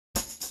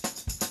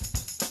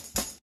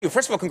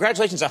First of all,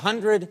 congratulations,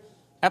 100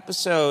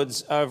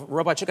 episodes of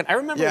Robot Chicken. I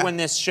remember when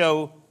this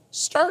show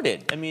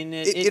started. I mean,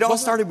 it all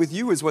started with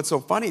you is what's so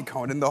funny,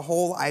 Conan. The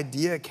whole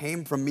idea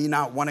came from me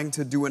not wanting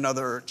to do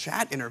another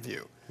chat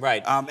interview.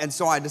 Right. And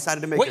so I decided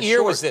to make What a year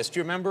short. was this?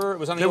 Do you remember? It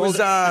was on the It old was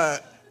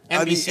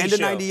NBC the end of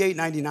show. 98,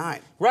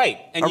 99. Right.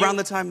 And around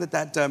the time that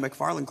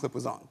McFarlane clip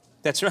was on.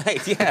 That's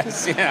right,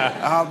 yes,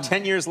 yeah.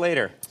 10 years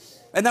later.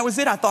 And that was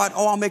it. I thought,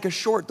 oh, I'll make a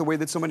short the way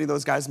that so many of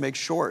those guys make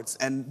shorts.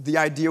 And the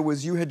idea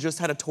was you had just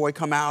had a toy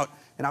come out,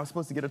 and I was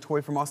supposed to get a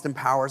toy from Austin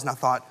Powers, and I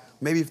thought,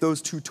 maybe if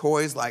those two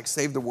toys, like,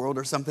 saved the world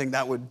or something,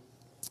 that would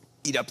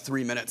eat up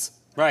 3 minutes.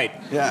 Right.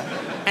 Yeah.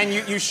 And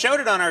you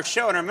showed it on our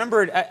show, and I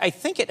remember, I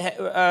think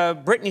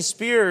Britney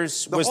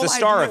Spears was the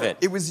star of it.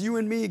 It was you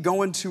and me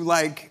going to,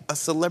 like, a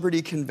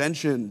celebrity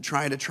convention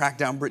trying to track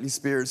down Britney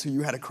Spears, who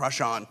you had a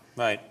crush on.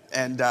 Right.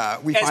 And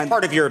we As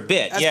part of your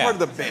bit, As part of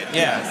the bit,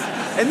 yeah.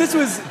 yes. And this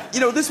was,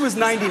 this was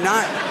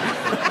 99.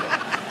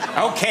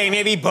 Okay,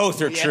 maybe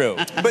both are true.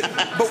 But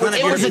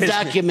it was a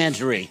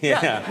documentary.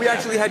 Yeah. We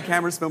actually had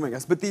cameras filming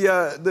us. But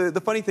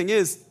the funny thing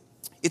is,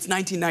 it's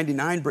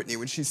 1999 Britney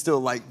when she's still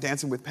like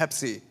dancing with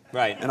Pepsi,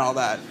 right, and all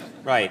that.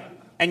 Right.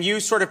 And you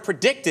sort of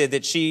predicted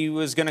that she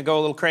was going to go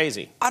a little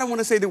crazy. I don't want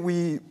to say that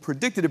we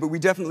predicted it, but we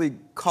definitely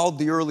called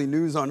the early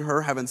news on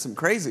her having some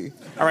crazy.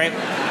 All right.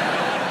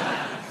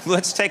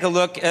 Let's take a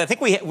look. I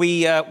think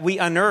we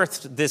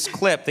unearthed this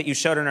clip that you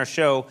showed on our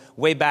show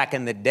way back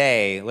in the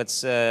day. Let's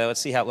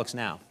see how it looks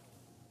now.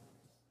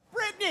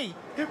 Britney!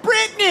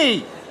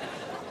 Britney!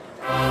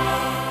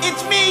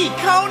 It's me,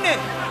 Conan!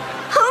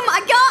 Oh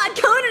my God,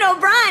 Conan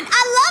O'Brien!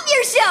 I love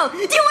your show!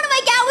 Do you want to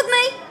make out with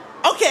me?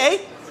 Okay.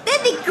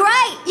 That'd be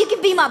great! You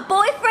can be my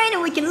boyfriend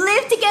and we can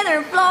live together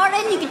in Florida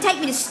and you can take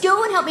me to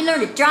school and help me learn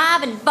to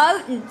drive and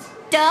vote and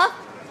stuff.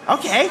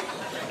 Okay.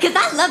 Because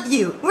I love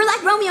you. We're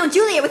like Romeo and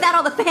Juliet without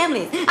all the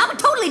families. I would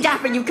totally die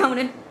for you,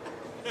 Conan.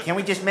 Can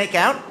we just make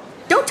out?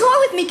 Don't toy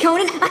with me,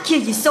 Conan. I'll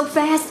kill you so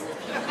fast.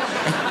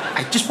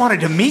 I just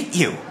wanted to meet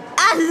you.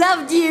 I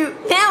loved you.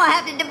 Now I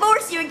have to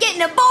divorce you and get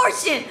an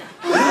abortion.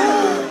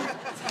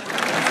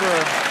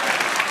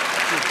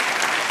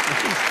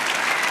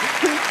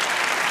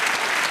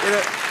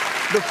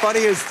 The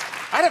funniest...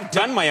 I'd have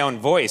done my own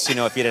voice,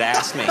 if you'd have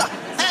asked me.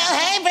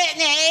 Hey,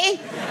 Britney!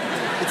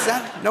 It's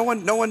that no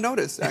one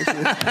noticed,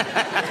 actually.